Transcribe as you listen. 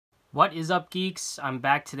What is up, geeks? I'm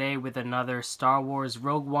back today with another Star Wars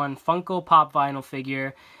Rogue One Funko Pop vinyl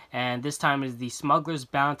figure, and this time is the Smuggler's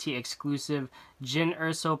Bounty exclusive Jyn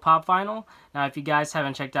Erso Pop vinyl. Now, if you guys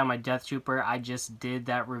haven't checked out my Death Trooper, I just did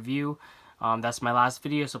that review. That's my last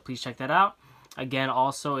video, so please check that out. Again,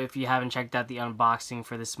 also, if you haven't checked out the unboxing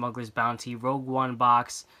for the Smuggler's Bounty Rogue One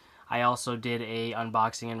box, I also did a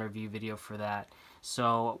unboxing and review video for that.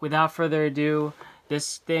 So, without further ado,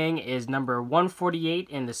 this thing is number 148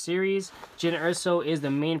 in the series. Jyn Erso is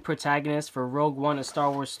the main protagonist for Rogue One, A Star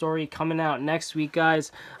Wars Story, coming out next week,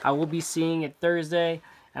 guys. I will be seeing it Thursday,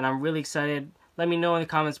 and I'm really excited. Let me know in the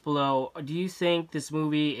comments below, do you think this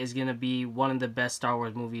movie is going to be one of the best Star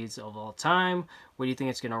Wars movies of all time? Where do you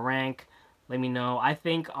think it's going to rank? Let me know. I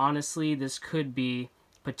think, honestly, this could be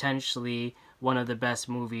potentially one of the best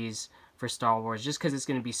movies for Star Wars, just because it's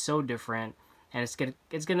going to be so different. And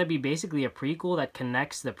it's gonna be basically a prequel that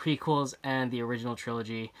connects the prequels and the original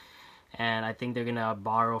trilogy, and I think they're gonna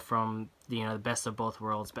borrow from the best of both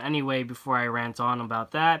worlds. But anyway, before I rant on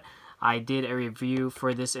about that, I did a review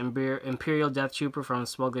for this Imperial Death Trooper from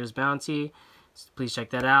Smuggler's Bounty. So please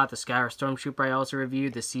check that out. The Skyr Stormtrooper I also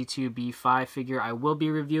reviewed. The C2B5 figure I will be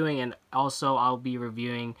reviewing, and also I'll be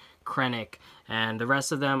reviewing Krennic. And the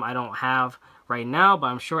rest of them I don't have right now, but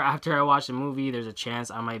I'm sure after I watch the movie, there's a chance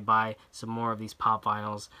I might buy some more of these pop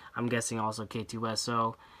vinyls. I'm guessing also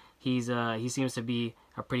K2SO. He seems to be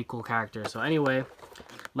a pretty cool character. So anyway,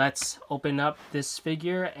 let's open up this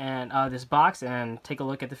figure and this box and take a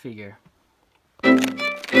look at the figure.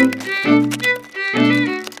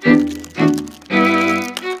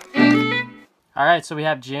 Alright, so we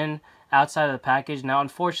have Jyn outside of the package. Now,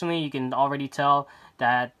 unfortunately, you can already tell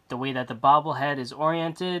that the way that the bobblehead is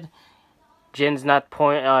oriented, Jyn's not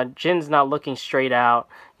looking straight out,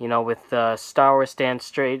 with the Star Wars stand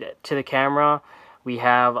straight to the camera. We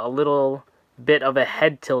have a little bit of a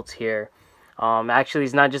head tilt here. Actually,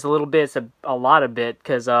 it's not just a little bit, it's a lot of bit,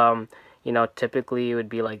 because, typically it would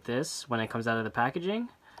be like this when it comes out of the packaging.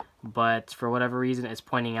 But for whatever reason, it's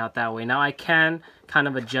pointing out that way. Now, I can kind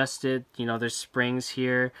of adjust it. There's springs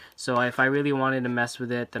here. So if I really wanted to mess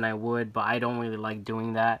with it, then I would. But I don't really like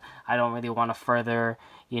doing that. I don't really want to further,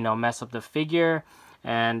 mess up the figure.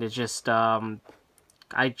 And it's just, I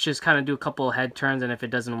just kind of do a couple of head turns. And if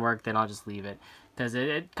it doesn't work, then I'll just leave it. Because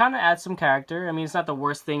it kind of adds some character. I mean, it's not the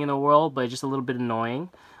worst thing in the world, but it's just a little bit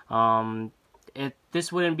annoying.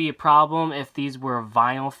 This wouldn't be a problem if these were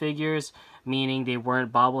vinyl figures, meaning they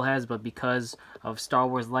weren't bobbleheads, but because of Star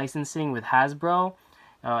Wars licensing with Hasbro,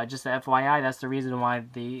 just the FYI, that's the reason why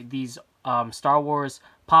these Star Wars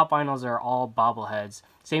pop vinyls are all bobbleheads.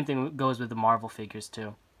 Same thing goes with the Marvel figures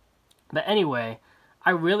too. But anyway,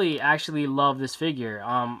 I really actually love this figure.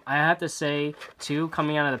 I have to say too,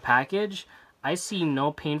 coming out of the package, I see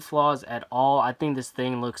no paint flaws at all. I think this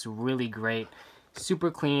thing looks really great.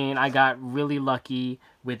 Super clean. I got really lucky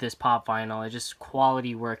with this pop vinyl. It's just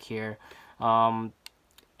quality work here.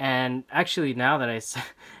 And actually, now that I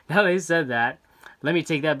said that, let me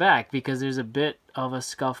take that back, because there's a bit of a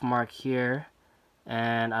scuff mark here,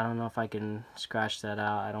 and I don't know if I can scratch that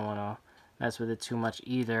out. I don't want to mess with it too much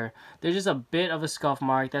either. There's just a bit of a scuff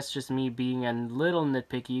mark. That's just me being a little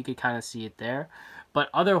nitpicky. You could kind of see it there, but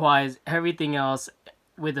otherwise, everything else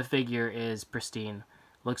with the figure is pristine.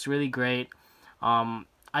 Looks really great.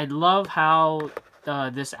 I love how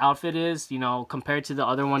this outfit is, compared to the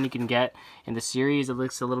other one you can get in the series. It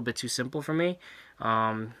looks a little bit too simple for me.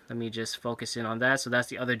 Let me just focus in on that. So that's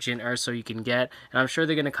the other Jyn Erso you can get. And I'm sure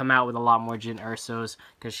they're going to come out with a lot more Jyn Ersos,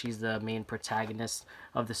 because she's the main protagonist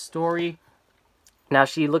of the story. Now,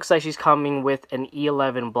 she looks like she's coming with an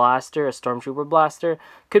E11 blaster, a Stormtrooper blaster.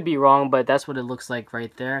 Could be wrong, but that's what it looks like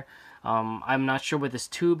right there. I'm not sure what this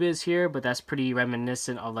tube is here, but that's pretty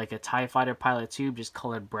reminiscent of like a TIE Fighter pilot tube, just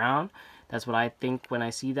colored brown. That's what I think when I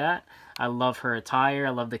see that. I love her attire. I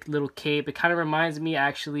love the little cape. It kind of reminds me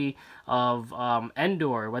actually of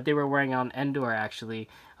Endor, what they were wearing on Endor actually,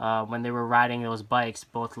 when they were riding those bikes,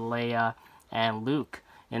 both Leia and Luke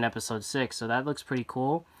in episode 6. So that looks pretty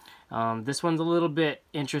cool. This one's a little bit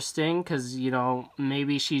interesting because,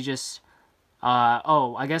 maybe she just,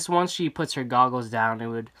 I guess once she puts her goggles down, it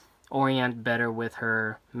would orient better with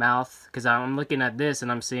her mouth, because I'm looking at this and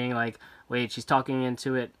I'm seeing like, wait, she's talking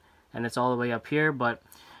into it and it's all the way up here, but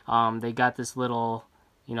they got this little,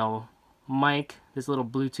 mic, this little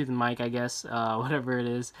Bluetooth mic, I guess, whatever it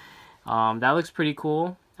is. That looks pretty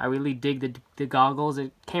cool. I really dig the goggles.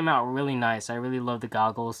 It came out really nice. I really love the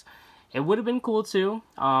goggles. It would have been cool too.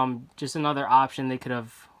 Just another option they could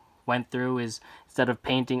have went through is, instead of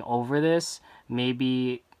painting over this,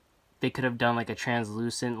 maybe they could have done like a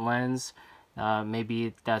translucent lens.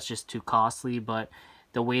 Maybe that's just too costly, but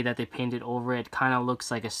the way that they painted over it kind of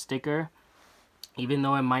looks like a sticker. Even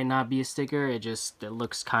though it might not be a sticker, it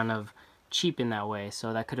looks kind of cheap in that way.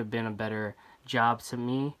 So that could have been a better job to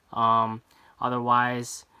me.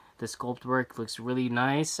 Otherwise, the sculpt work looks really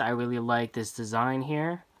nice. I really like this design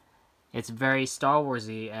here. It's very Star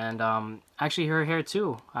Warsy, and actually her hair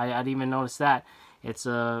too. I didn't even notice that. It's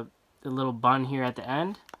a little bun here at the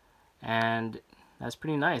end, and that's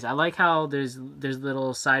pretty nice. I like how there's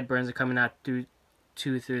little sideburns that are coming out through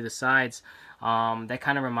the sides. That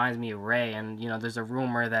kind of reminds me of Rey, and you know, there's a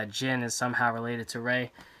rumor that Jyn is somehow related to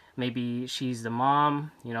Rey. Maybe she's the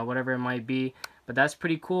mom, you know, whatever it might be. But that's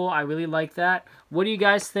pretty cool. I really like that. What do you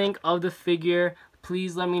guys think of the figure?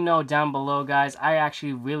 Please let me know down below, guys. I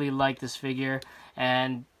actually really like this figure,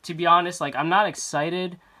 and to be honest, like, I'm not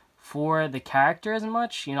excited for the character as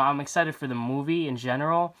much. You know, I'm excited for the movie in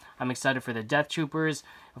general. I'm excited for the Death Troopers,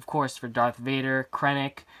 of course, for Darth Vader,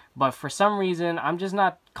 Krennic, but for some reason, I'm just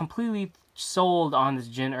not completely sold on this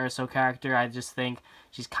Jyn Erso character. I just think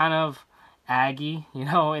she's kind of aggy, you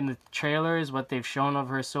know, in the trailers, what they've shown of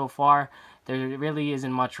her so far. There really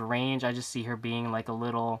isn't much range. I just see her being like a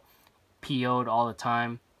little PO'd all the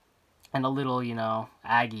time, and a little, you know,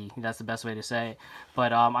 aggy. That's the best way to say it.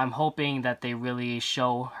 But I'm hoping that they really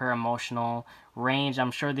show her emotional range.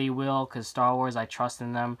 I'm sure they will, because Star Wars, I trust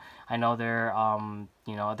in them. I know their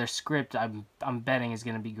you know, their script, I'm betting is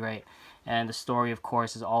going to be great, and the story, of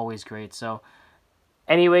course, is always great. So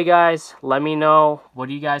anyway, guys, let me know, what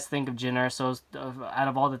do you guys think of Jyn Erso's, out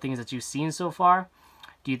of all the things that you've seen so far?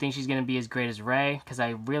 Do you think she's going to be as great as Rey? Because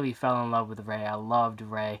I really fell in love with Rey. I loved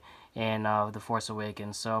Rey in The Force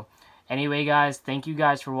Awakens. So anyway, guys, thank you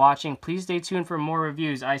guys for watching. Please stay tuned for more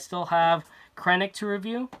reviews. I still have Krennic to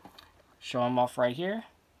review. Show him off right here.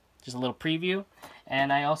 Just a little preview.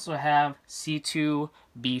 And I also have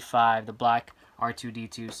C2B5, the black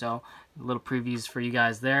R2-D2. So little previews for you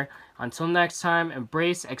guys there. Until next time,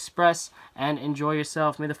 embrace, express, and enjoy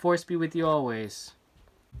yourself. May the Force be with you always,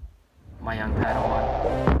 my young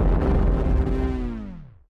Padawan.